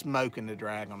was smoking the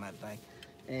drag on that thing.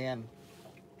 And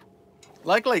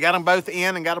luckily, got them both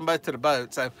in and got them both to the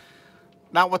boat. So,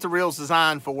 not what the reel's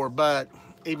designed for, but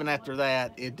even after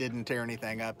that, it didn't tear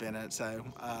anything up in it. So,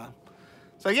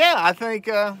 yeah, I think...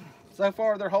 so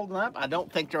far, they're holding up. I don't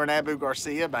think they're an Abu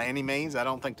Garcia by any means. I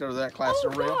don't think they're that class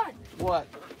of reel. God. What?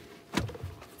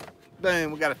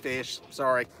 Boom, we got a fish.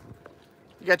 Sorry.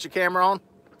 You got your camera on?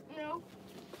 No.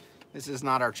 This is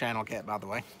not our channel cat, by the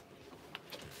way.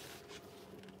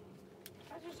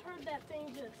 I just heard that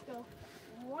thing just go.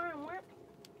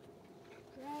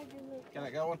 Got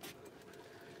it going?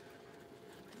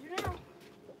 You know.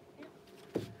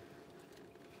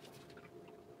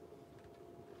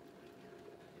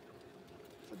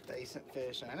 Decent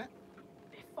fish, ain't it?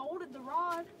 It folded the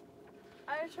rod.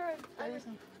 I just heard it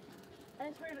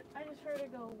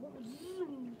go.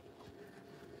 Zoom.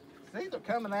 It's either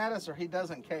coming at us or he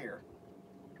doesn't care.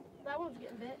 That one's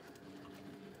getting bit.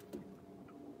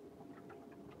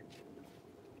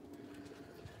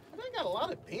 ain't got a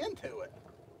lot of bend to it.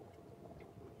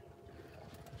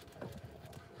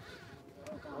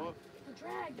 Oh God, the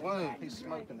drag. Whoa, he's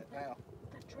smoking it now.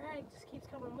 That drag just keeps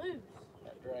coming loose.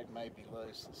 That drag may be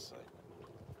loose. Let's see.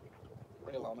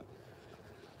 Reel on it.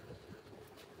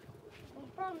 Well,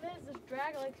 the problem is this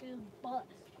drag likes to just bust.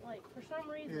 Like for some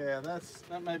reason. Yeah,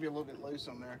 that may be a little bit loose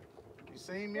on there. You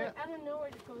see him yet? Like, I don't know where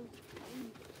it goes.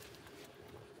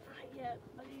 Not yet,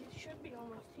 but he should be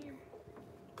almost here.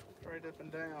 Straight up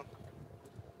and down.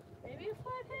 Maybe a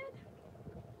flathead?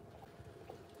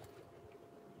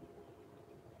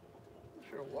 Not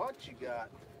sure what you got.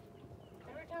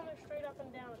 Every time they're straight up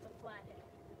and down, it's a flathead.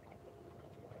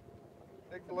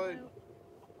 Big blue.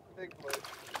 Big blue.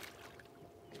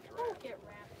 Don't get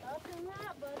wrapped up in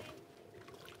that,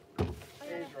 buddy.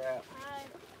 He's wrapped.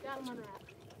 I got him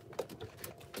unwrapped.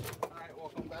 Alright, we'll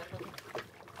come back with him.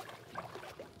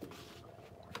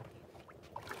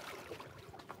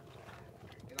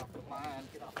 Get off the line.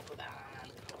 Get off the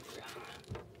line.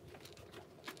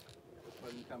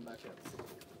 Let him come back up.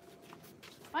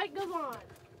 Fight goes on.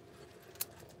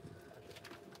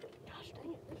 Gosh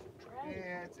dang it, this is dragging.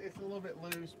 Yeah, it's a little bit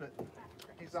loose, but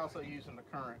he's also using the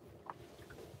current.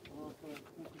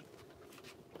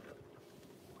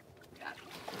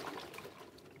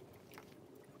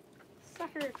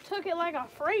 Sucker took it like a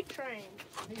freight train.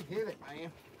 He hit it,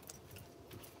 man.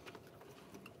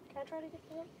 Can I try to get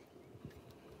to him?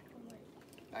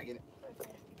 I get it.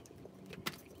 Okay.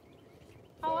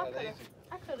 Oh, I That could have. easy.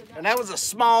 I could have done And that was a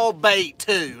small bait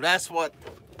too. That's what.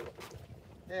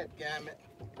 Dadgummit.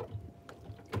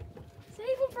 Save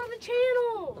him from the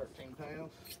channel. 13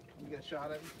 pounds. You get a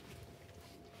shot at him?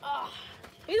 Ah,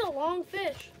 he's a long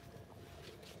fish.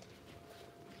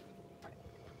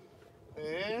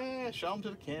 Yeah, show them to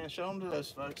the can. Show them to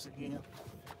those folks again.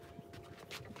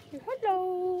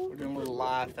 Hello. We're doing a little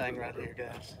live thing right here,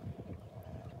 guys.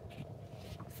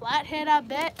 Flathead, I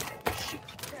bet.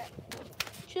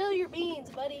 Chill your beans,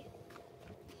 buddy.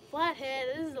 Flathead,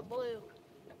 this is a blue.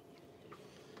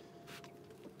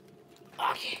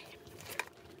 Okay.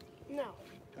 No.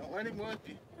 Don't let him whip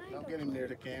you. Don't get him near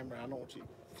the camera. I don't want you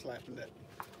slapping that.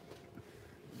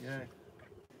 Yeah.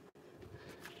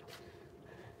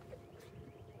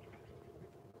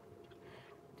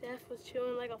 Jeff was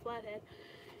chewing like a flathead.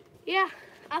 Yeah,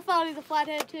 I thought he was a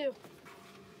flathead too.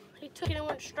 He took it and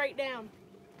went straight down.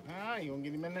 Alright, you want to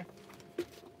get him in there?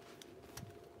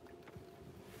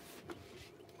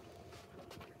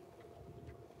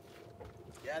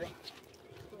 Got him.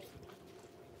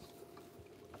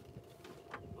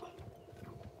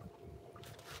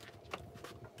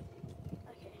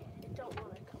 Okay, it don't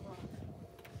want to come off.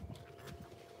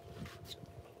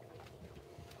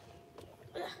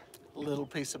 Little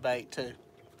piece of bait too.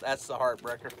 That's the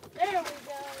heartbreaker. There we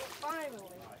go, finally.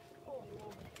 Oh,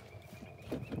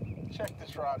 Check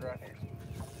this rod right here.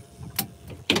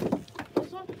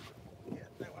 this one? Yeah,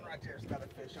 that one right there's got a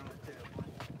fish on it too.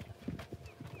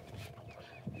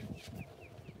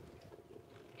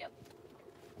 Yep.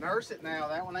 Nurse it now.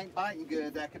 That one ain't biting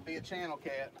good. That could be a channel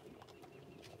cat.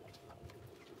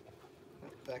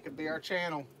 That could be our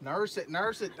channel. Nurse it,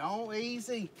 nurse it. Don't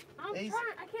easy. I'm Easy. trying,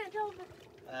 I can't tell if it.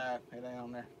 It ain't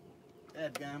on there.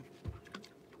 Dadgum.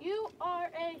 You are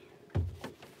a.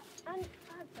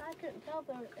 I couldn't tell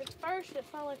though. At first it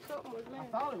felt like something was I there.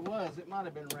 thought it was. It might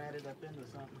have been ratted up into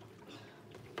something.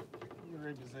 Let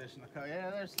me reposition the car. Yeah,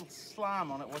 there's some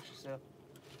slime on it. Watch yourself.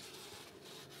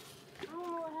 I don't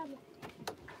know what happened.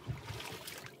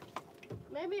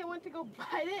 Maybe it went to go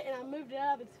bite it and I moved it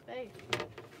out of its face.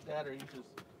 That or you just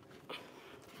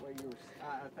where you were.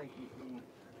 I think you.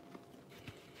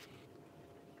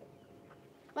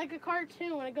 Like a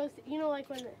cartoon when it goes to, you know, like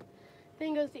when the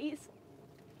thing goes to eat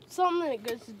something and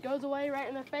it goes away right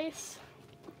in the face.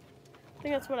 I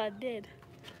think that's what I did.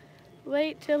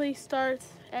 Wait till he starts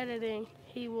editing.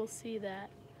 He will see that.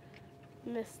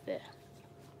 Missed it.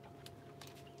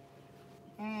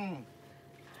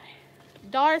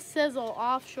 Dar Sizzle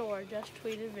offshore just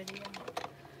tweeted video.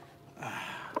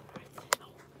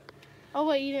 Oh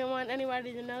wait, you didn't want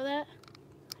anybody to know that?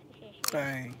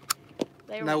 Dang.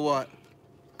 They Know were, what?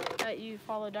 that you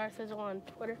follow Dar Sizzle on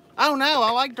Twitter. Oh no,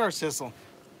 I like Darcissel.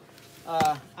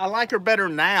 I like her better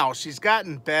now. She's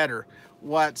gotten better.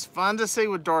 What's fun to see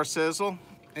with Darcissel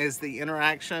is the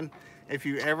interaction. If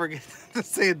you ever get to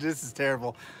see it, this is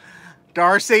terrible.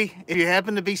 Darcy, if you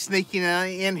happen to be sneaking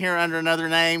in here under another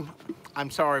name, I'm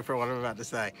sorry for what I'm about to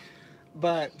say.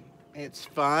 But it's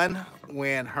fun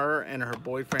when her and her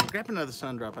boyfriend, grab another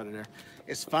sun drop out of there.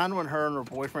 It's fun when her and her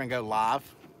boyfriend go live,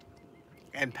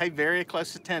 and pay very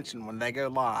close attention when they go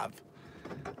live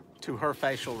to her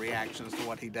facial reactions to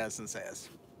what he does and says.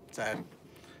 So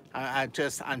I'm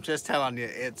just telling you,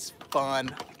 it's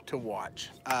fun to watch.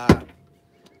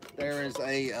 There is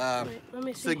a Wait, let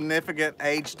me see. significant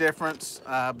age difference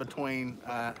between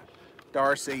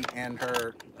Darcy and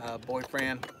her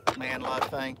boyfriend, man love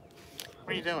thing.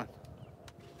 What are you doing?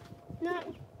 No.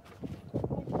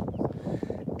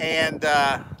 And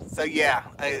so yeah,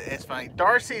 it's funny.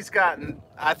 Darcy's gotten,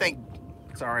 I think.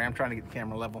 Sorry, I'm trying to get the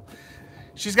camera level.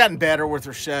 She's gotten better with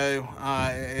her show.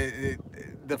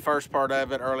 The first part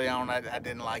of it, early on, I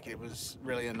didn't like it. It was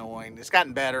really annoying. It's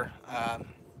gotten better,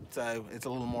 so it's a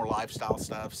little more lifestyle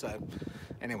stuff. So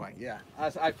anyway, yeah,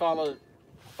 I follow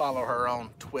her on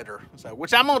Twitter. So,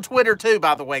 which I'm on Twitter too,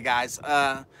 by the way, guys.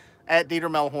 At Dieter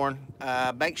Melhorn.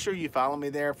 Make sure you follow me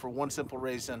there for one simple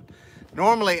reason.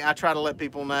 Normally, I try to let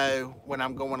people know when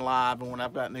I'm going live and when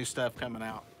I've got new stuff coming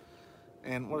out.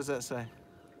 And what does that say?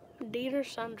 Dieter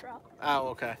Sundrop. Oh,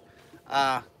 okay.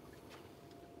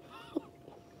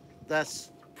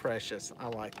 That's precious. I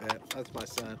like that. That's my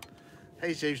son.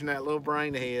 He's using that little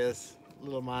brain of his,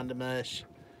 little mind to mush.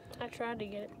 I tried to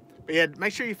get it. But yeah,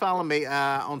 make sure you follow me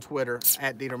on Twitter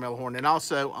at Dieter Melhorn and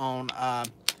also on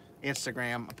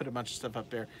Instagram. I put a bunch of stuff up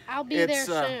there. I'll be there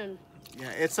soon.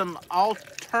 Yeah, it's some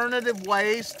alternative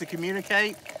ways to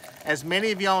communicate. As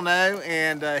many of y'all know,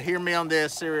 and hear me on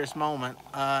this serious moment,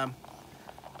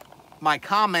 my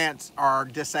comments are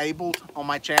disabled on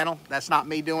my channel. That's not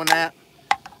me doing that.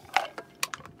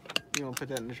 You want to put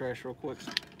that in the trash real quick?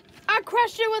 I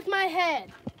crushed it with my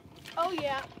head. Oh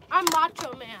yeah, I'm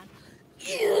Macho Man.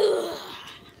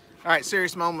 All right,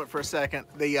 serious moment for a second.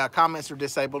 The comments are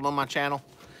disabled on my channel.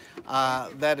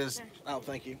 That is, oh,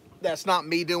 thank you. That's not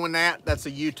me doing that. That's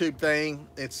a YouTube thing.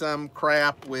 It's some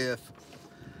crap with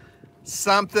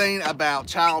something about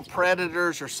child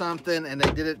predators or something, and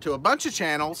they did it to a bunch of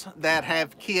channels that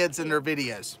have kids in their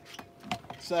videos.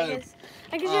 So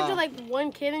I guess you have to like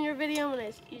one kid in your video, and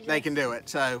it's they can do it.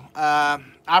 So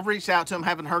I've reached out to them,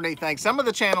 haven't heard anything. Some of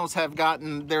the channels have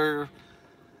gotten their.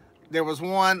 There was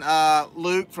one,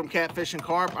 Luke from Catfishing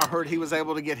Carp. I heard he was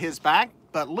able to get his back,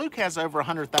 but Luke has over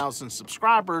 100,000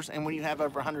 subscribers, and when you have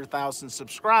over 100,000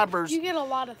 subscribers, you get a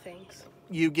lot of things.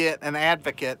 You get an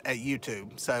advocate at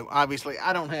YouTube. So obviously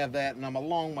I don't have that, and I'm a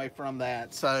long way from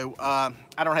that. So I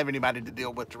don't have anybody to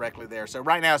deal with directly there. So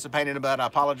right now it's a pain in the butt. I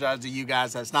apologize to you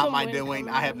guys. That's not my doing.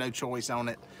 I have no choice on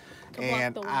it.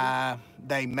 And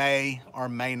they may or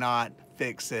may not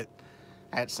fix it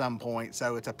at some point.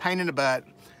 So it's a pain in the butt.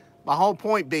 My whole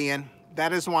point being,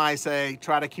 that is why I say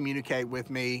try to communicate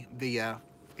with me via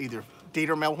either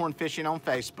Dieter Melhorn Fishing on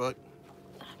Facebook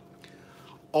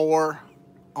or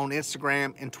on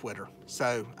Instagram and Twitter.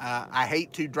 So I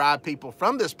hate to drive people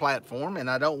from this platform, and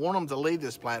I don't want them to leave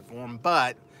this platform,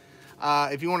 but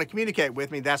if you want to communicate with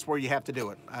me, that's where you have to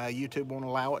do it. YouTube won't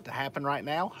allow it to happen right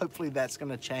now. Hopefully that's going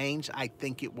to change. I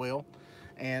think it will.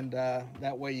 And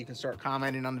that way you can start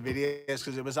commenting on the videos,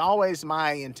 because it was always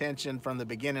my intention from the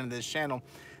beginning of this channel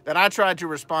that I tried to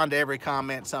respond to every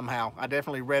comment somehow. I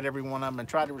definitely read every one of them and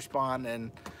tried to respond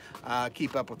and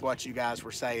keep up with what you guys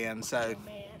were saying. So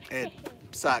it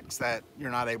sucks that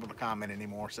you're not able to comment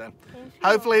anymore. So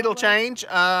hopefully it'll change.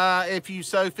 If you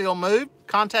so feel moved,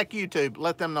 contact YouTube.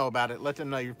 Let them know about it. Let them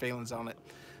know your feelings on it,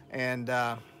 and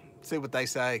see what they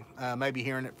say. Maybe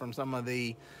hearing it from some of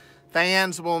the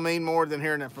fans will mean more than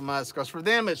hearing it from us, because for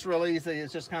them it's real easy.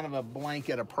 It's just kind of a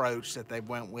blanket approach that they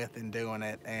went with in doing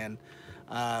it, and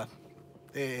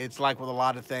it's like with a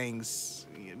lot of things,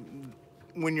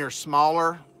 when you're a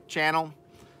smaller channel,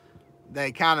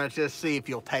 they kind of just see if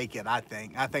you'll take it. I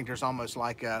think there's almost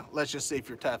like a, let's just see if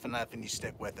you're tough enough and you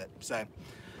stick with it. So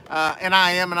and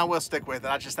I am, and I will stick with it.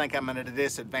 I just think I'm at a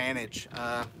disadvantage.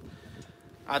 I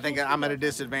think I'm at a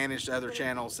disadvantage to other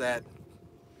channels that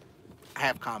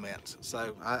have comments.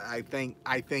 So I think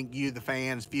you, the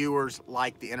fans, viewers,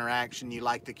 like the interaction, you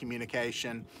like the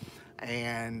communication,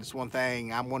 and it's one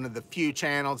thing. I'm one of the few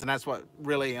channels, and that's what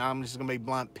really, I'm just gonna be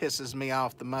blunt, pisses me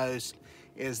off the most,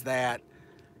 is that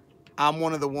I'm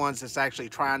one of the ones that's actually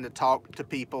trying to talk to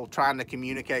people, trying to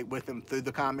communicate with them through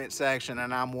the comment section,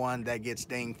 and I'm one that gets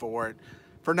dinged for it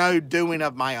for no doing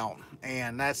of my own.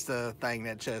 And that's the thing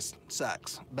that just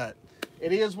sucks. But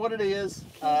it is what it is.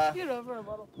 Scoot over a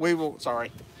little. We will,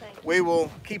 we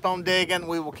will keep on digging,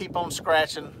 we will keep on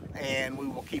scratching, and we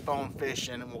will keep on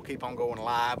fishing, and we'll keep on going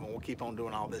live, and we'll keep on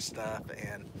doing all this stuff,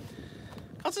 and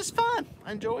because it's fun.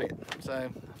 I enjoy it. So,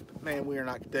 man, we are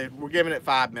not, dude, we're giving it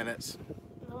 5 minutes.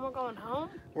 Then we're going home?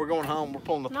 We're going home. We're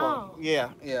pulling the plug.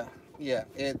 No. Yeah.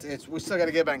 It's we still got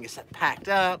to get back and get packed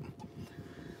up.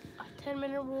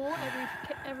 10-minute rule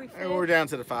every fish. And we're down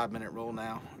to the 5-minute rule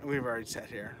now. We've already sat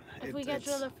here. If we catch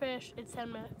another fish, it's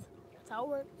 10 minutes. That's how it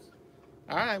works.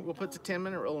 All right, we'll put the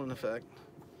 10-minute rule in effect.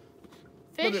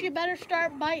 Fish, you better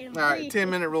start biting. All right,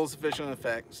 10-minute rule is official in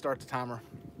effect. Start the timer.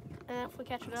 And if we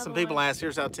catch another Some people one. ask,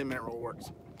 here's how 10-minute rule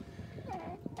works.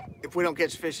 If we don't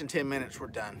catch a fish in 10 minutes, we're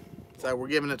done. So we're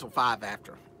giving it till 5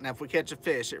 after. Now, if we catch a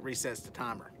fish, it resets the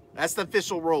timer. That's the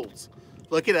official rules.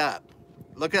 Look it up.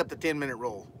 Look up the 10-minute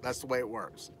rule. That's the way it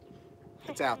works.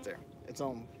 It's out there. It's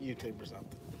on YouTube or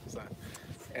something. So,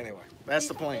 anyway, that's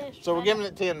the plan. So we're giving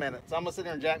it 10 minutes. I'm going to sit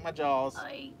here and jack my jaws.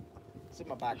 See,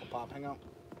 my back will pop. Hang on.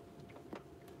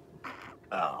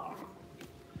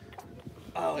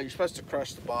 Oh, you're supposed to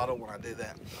crush the bottle when I do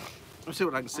that. Let's see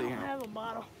what I can see here. I have a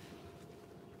bottle.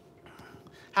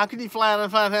 How can you fly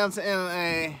 5 pounds in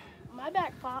a My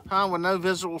back pop. pond with no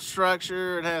visual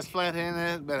structure? It has flat in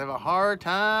it, but have a hard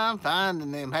time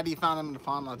finding them. How do you find them in a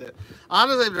pond like that?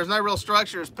 Honestly, if there's no real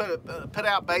structure, just put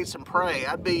out baits and pray.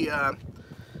 I'd be,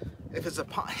 if it's a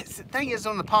pond, the thing is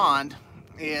on the pond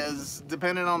is,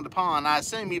 depending on the pond, I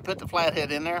assume you put the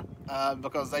flathead in there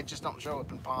because they just don't show up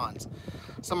in ponds.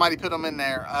 Somebody put them in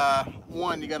there.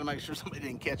 One, you got to make sure somebody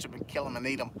didn't catch them and kill them and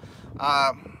eat them.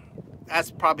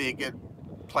 That's probably a good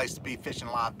place to be fishing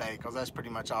live bait because that's pretty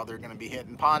much all they're going to be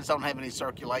hitting. Ponds don't have any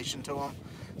circulation to them,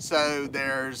 so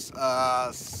there's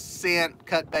scent,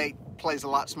 cut bait plays a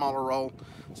lot smaller role.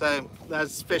 So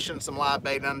that's fishing some live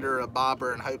bait under a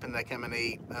bobber and hoping they come and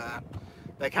eat.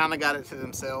 They kind of got it to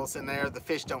themselves in there. The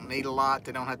fish don't need a lot.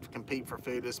 They don't have to compete for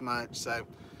food as much. So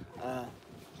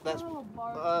that's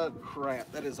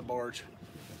crap. That is a barge.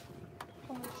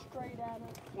 Coming straight at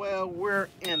it. Well, we're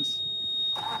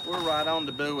right on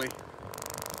the buoy.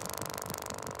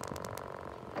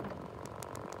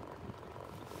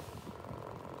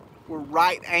 We're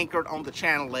right anchored on the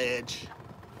channel edge.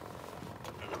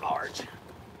 The barge.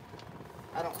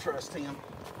 I don't trust him.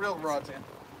 Reel the rods in.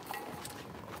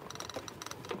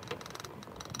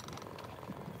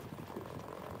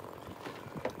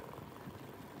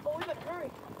 Oh, we better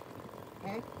hurry.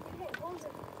 Hmm? We're getting closer.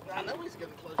 I know he's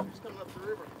getting closer. He's coming up the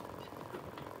river.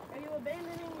 Are you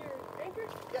abandoning your anchor?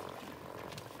 Yep.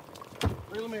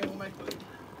 Reel him in. We'll make the...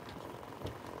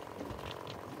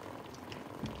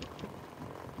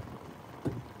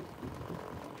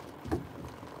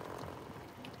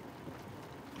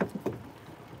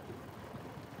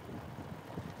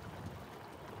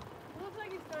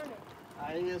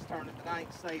 He is turning, but I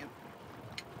ain't saying.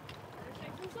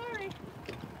 I'm sorry.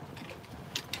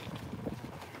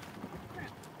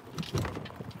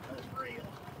 That's real.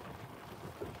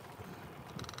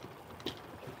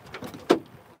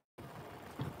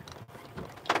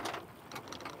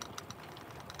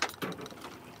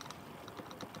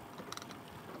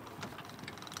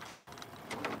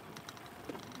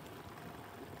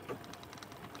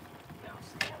 Now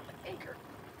stay on the anchor.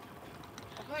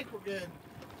 I think we're good.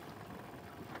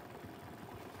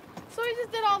 So we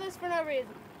just did all this for no reason.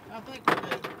 I think we're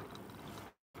good.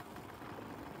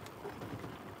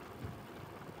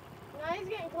 Now he's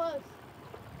getting close.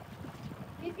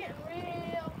 He's getting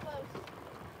real close.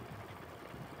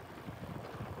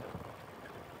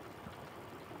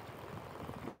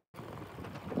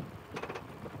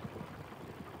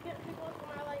 Getting too close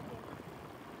when I like him.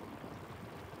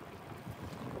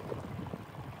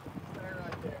 Stay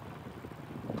right there.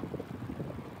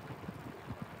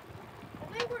 I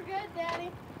think we're good, Daddy.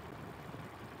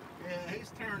 Yeah,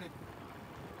 he's turning.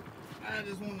 I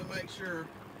just wanted to make sure.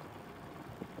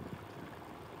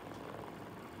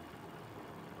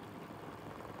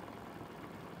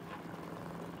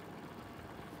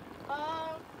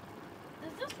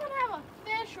 Does this one have a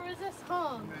fish or is this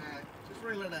hung? Nah, just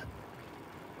reel it up.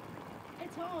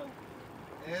 It's hung.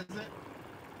 Is it?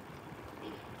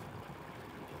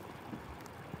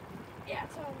 Yeah,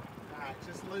 it's hung. Alright,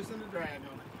 just loosen the drag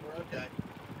on it. We're okay.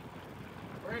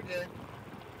 Very good.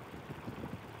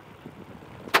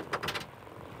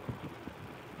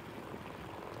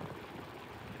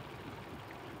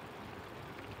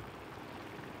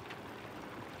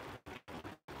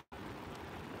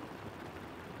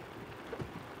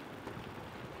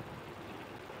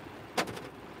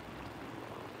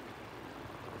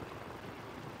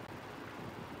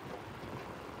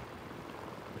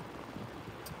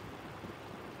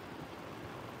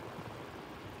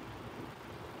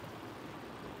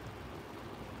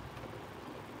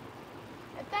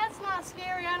 If that's not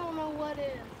scary, I don't know what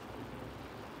is.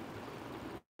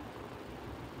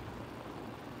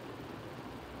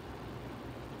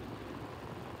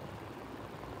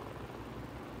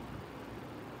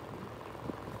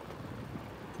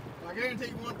 I guarantee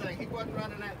you one thing, he wasn't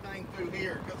running that thing through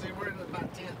here because he were in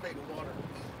about 10 feet of water.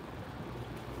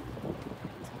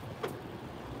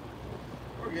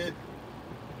 We're good.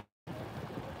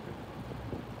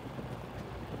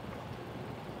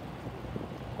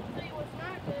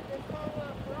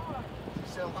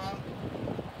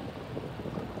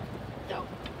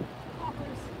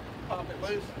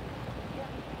 loose?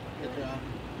 Good job.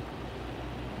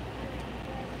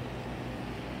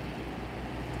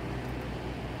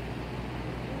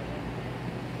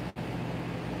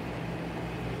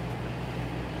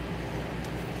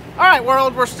 All right,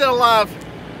 world, we're still alive.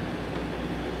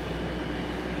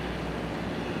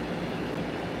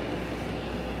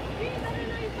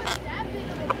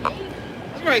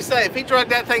 I was going to say, if he dragged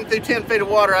that thing through 10 feet of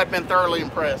water, I'd been thoroughly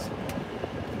impressed.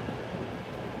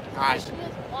 All right.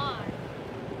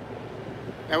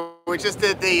 Now, we just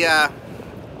did the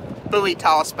buoy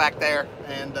toss back there,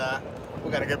 and we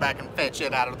got to go back and fetch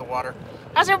it out of the water.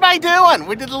 How's everybody doing?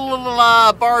 We did a little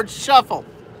barge shuffle.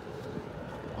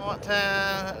 What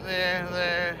time?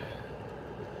 There.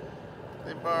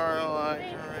 The bar like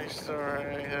restore.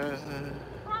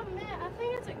 Problem is, I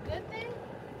think it's a good thing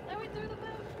that we threw the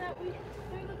buoys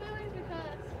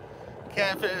because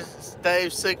Catfish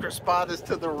Dave's secret spot is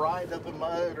to the right of the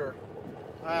motor.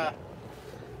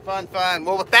 Fun.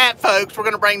 Well, with that, folks, we're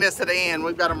going to bring this to the end.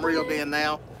 We've got them reeled in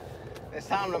now. It's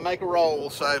time to make a roll.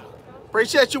 So,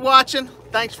 appreciate you watching.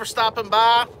 Thanks for stopping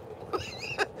by.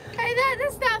 hey,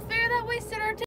 that's not